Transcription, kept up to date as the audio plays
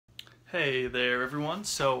Hey there, everyone.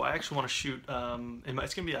 So I actually want to shoot.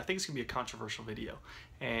 It's gonna be. I think it's gonna be a controversial video,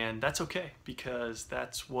 and that's okay because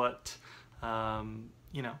that's what,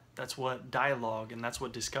 that's what dialogue and that's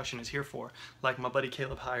what discussion is here for. Like my buddy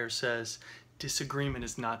Caleb Heyer says, disagreement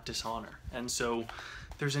is not dishonor. And so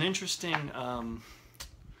there's an interesting,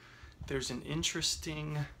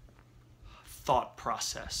 thought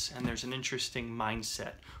process, and there's an interesting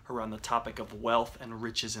mindset around the topic of wealth and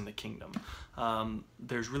riches in the kingdom.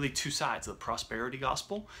 There's really two sides: the prosperity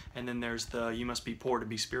gospel, and then there's the you must be poor to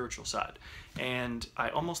be spiritual side. And I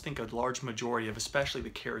almost think a large majority of, especially the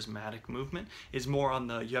charismatic movement, is more on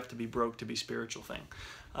the you have to be broke to be spiritual thing,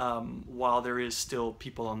 while there is still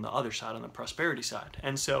people on the other side, on the prosperity side.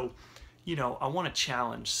 And so, I want to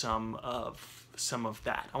challenge some of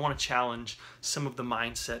that. I want to challenge some of the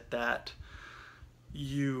mindset that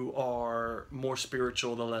you are more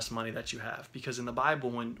spiritual the less money that you have. Because in the Bible,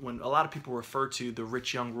 when a lot of people refer to the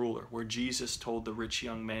rich young ruler, where Jesus told the rich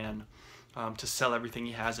young man to sell everything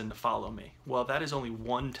he has and to follow me. Well, that is only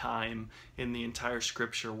one time in the entire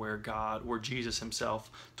scripture where Jesus himself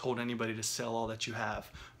told anybody to sell all that you have,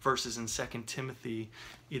 versus in 2 Timothy,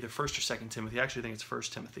 either 1st or 2 Timothy, I actually think it's 1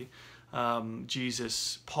 Timothy,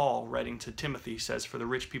 Paul writing to Timothy says for the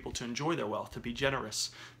rich people to enjoy their wealth, to be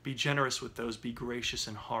generous with those, be gracious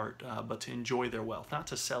in heart, but to enjoy their wealth, not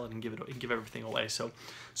to sell it and give everything away. So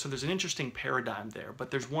there's an interesting paradigm there.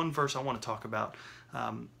 But there's one verse I want to talk about.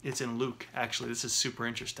 It's in Luke. Actually, this is super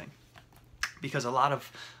interesting because a lot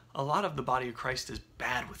of the body of Christ is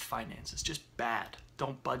bad with finances, just bad.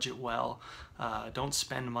 Don't budget well, don't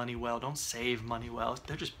spend money well, don't save money well.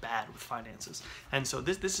 They're just bad with finances. And so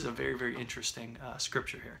this is a very, very interesting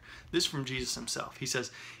scripture here. This is from Jesus himself. He says,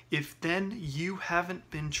 "If then you haven't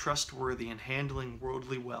been trustworthy in handling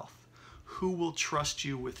worldly wealth, who will trust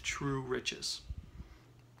you with true riches?"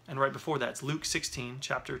 And right before that, it's Luke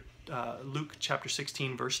chapter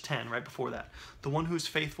 16, verse 10, right before that. "The one who is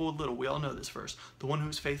faithful with little," we all know this verse, "the one who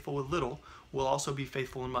is faithful with little will also be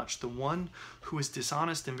faithful in much. The one who is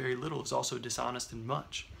dishonest in very little is also dishonest in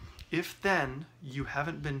much. If then you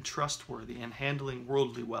haven't been trustworthy in handling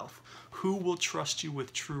worldly wealth, who will trust you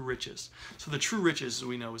with true riches?" So the true riches, as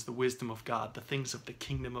we know, is the wisdom of God, the things of the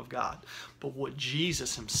kingdom of God. But what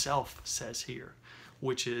Jesus himself says here,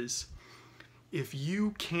 which is, if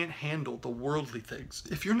you can't handle the worldly things,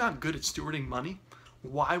 if you're not good at stewarding money,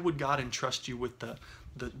 why would God entrust you with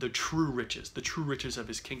the true riches of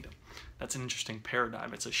his kingdom? That's an interesting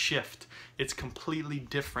paradigm. It's a shift. It's completely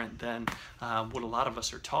different than what a lot of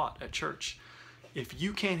us are taught at church. If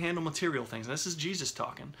you can't handle material things, and this is Jesus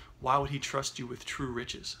talking, why would he trust you with true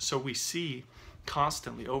riches? So we see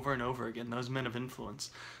constantly, over and over again, those men of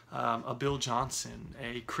influence, a Bill Johnson,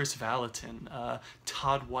 a Chris Valentin,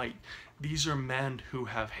 Todd White. These are men who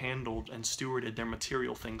have handled and stewarded their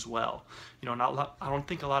material things well. I don't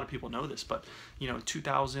think a lot of people know this, but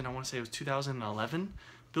 2000, I want to say it was 2011,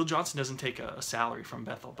 Bill Johnson doesn't take a salary from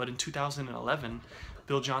Bethel, but in 2011,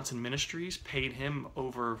 Bill Johnson Ministries paid him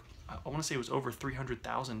over, I want to say it was over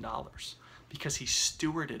 $300,000, because he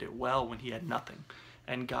stewarded it well when he had nothing.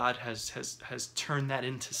 And God has turned that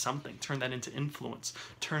into something, turned that into influence,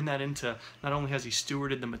 turned that into, not only has he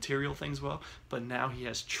stewarded the material things well, but now he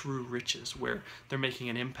has true riches where they're making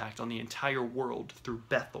an impact on the entire world through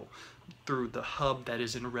Bethel, through the hub that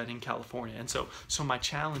is in Redding, California. And so my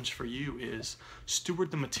challenge for you is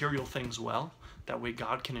steward the material things well. That way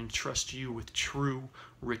God can entrust you with true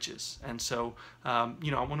riches. And so, I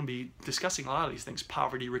want to be discussing a lot of these things,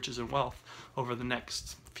 poverty, riches, and wealth, over the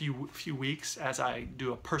next few weeks as I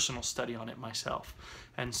do a personal study on it myself.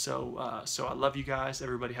 And so I love you guys.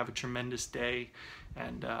 Everybody have a tremendous day,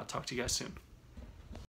 and I'll talk to you guys soon.